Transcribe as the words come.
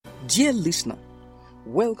Dear listener,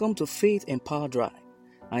 welcome to Faith and Power Drive.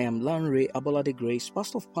 I am Lanre Abolade Grace,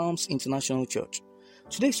 pastor of Palms International Church.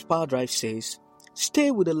 Today's Power Drive says,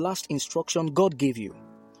 stay with the last instruction God gave you.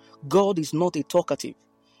 God is not a talkative.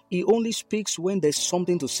 He only speaks when there's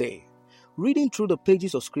something to say. Reading through the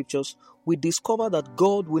pages of scriptures, we discover that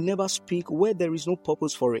God will never speak where there is no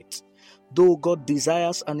purpose for it. Though God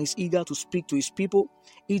desires and is eager to speak to his people,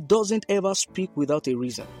 he doesn't ever speak without a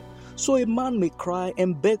reason. So a man may cry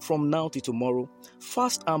and beg from now till tomorrow,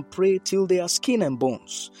 fast and pray till they are skin and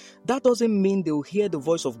bones. That doesn't mean they will hear the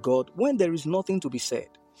voice of God when there is nothing to be said.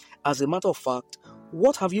 As a matter of fact,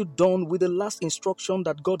 what have you done with the last instruction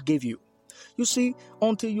that God gave you? You see,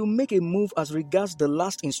 until you make a move as regards the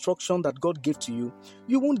last instruction that God gave to you,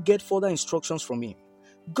 you won't get further instructions from him.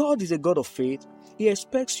 God is a God of faith. He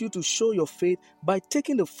expects you to show your faith by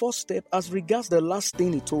taking the first step as regards the last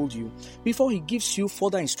thing he told you before he gives you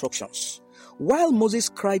further instructions. While Moses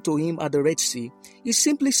cried to him at the Red Sea, he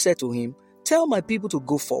simply said to him, "Tell my people to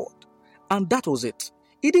go forward." And that was it.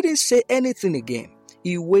 He didn't say anything again.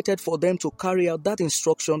 He waited for them to carry out that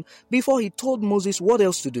instruction before he told Moses what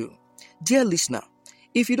else to do. Dear listener,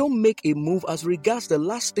 if you don't make a move as regards the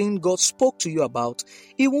last thing God spoke to you about,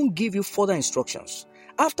 he won't give you further instructions.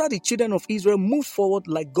 After the children of Israel moved forward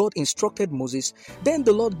like God instructed Moses, then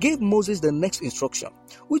the Lord gave Moses the next instruction,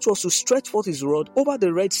 which was to stretch forth his rod over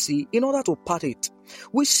the Red Sea in order to part it.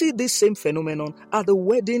 We see this same phenomenon at the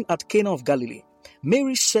wedding at Cana of Galilee.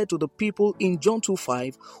 Mary said to the people in John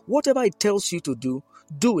 2:5, "Whatever he tells you to do,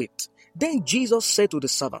 do it." Then Jesus said to the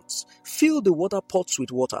servants, "Fill the water pots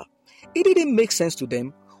with water." It didn't make sense to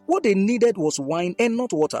them. What they needed was wine and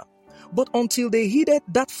not water. But until they heeded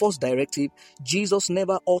that first directive, Jesus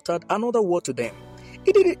never uttered another word to them.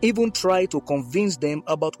 He didn't even try to convince them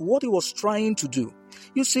about what he was trying to do.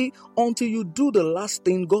 You see, until you do the last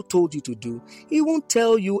thing God told you to do, he won't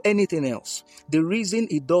tell you anything else. The reason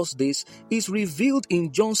he does this is revealed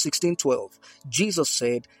in John 16:12. Jesus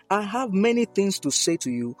said, "I have many things to say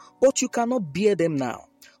to you, but you cannot bear them now."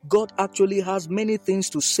 God actually has many things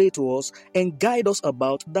to say to us and guide us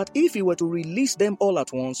about that if he were to release them all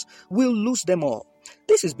at once, we'll lose them all.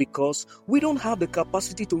 This is because we don't have the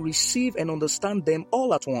capacity to receive and understand them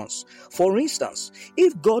all at once. For instance,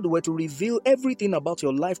 if God were to reveal everything about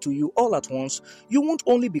your life to you all at once, you won't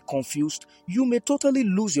only be confused, you may totally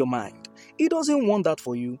lose your mind. He doesn't want that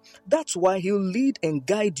for you. That's why he'll lead and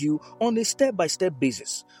guide you on a step-by-step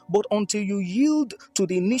basis. But until you yield to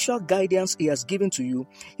the initial guidance he has given to you,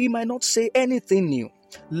 he might not say anything new.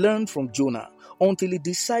 Learn from Jonah. Until he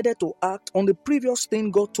decided to act on the previous thing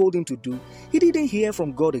God told him to do, he didn't hear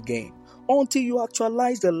from God again. Until you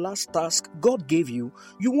actualize the last task God gave you,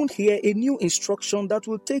 you won't hear a new instruction that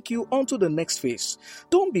will take you onto the next phase.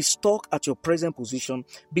 Don't be stuck at your present position.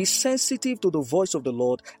 Be sensitive to the voice of the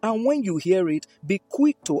Lord, and when you hear it, be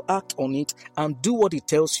quick to act on it and do what he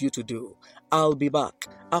tells you to do. I'll be back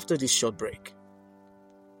after this short break.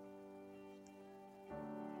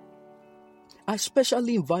 I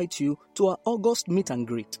specially invite you to our August meet and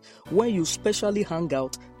greet, where you specially hang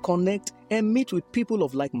out, connect, and meet with people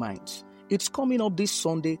of like minds. It's coming up this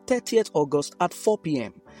Sunday, 30th August at 4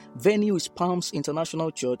 p.m. Venue is Palms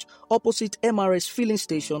International Church, opposite MRS Filling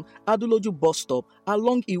Station, Aduloju Bus Stop,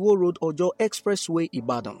 along Iwo Road, Ojo Expressway,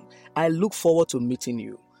 Ibadan. I look forward to meeting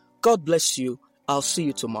you. God bless you. I'll see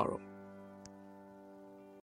you tomorrow.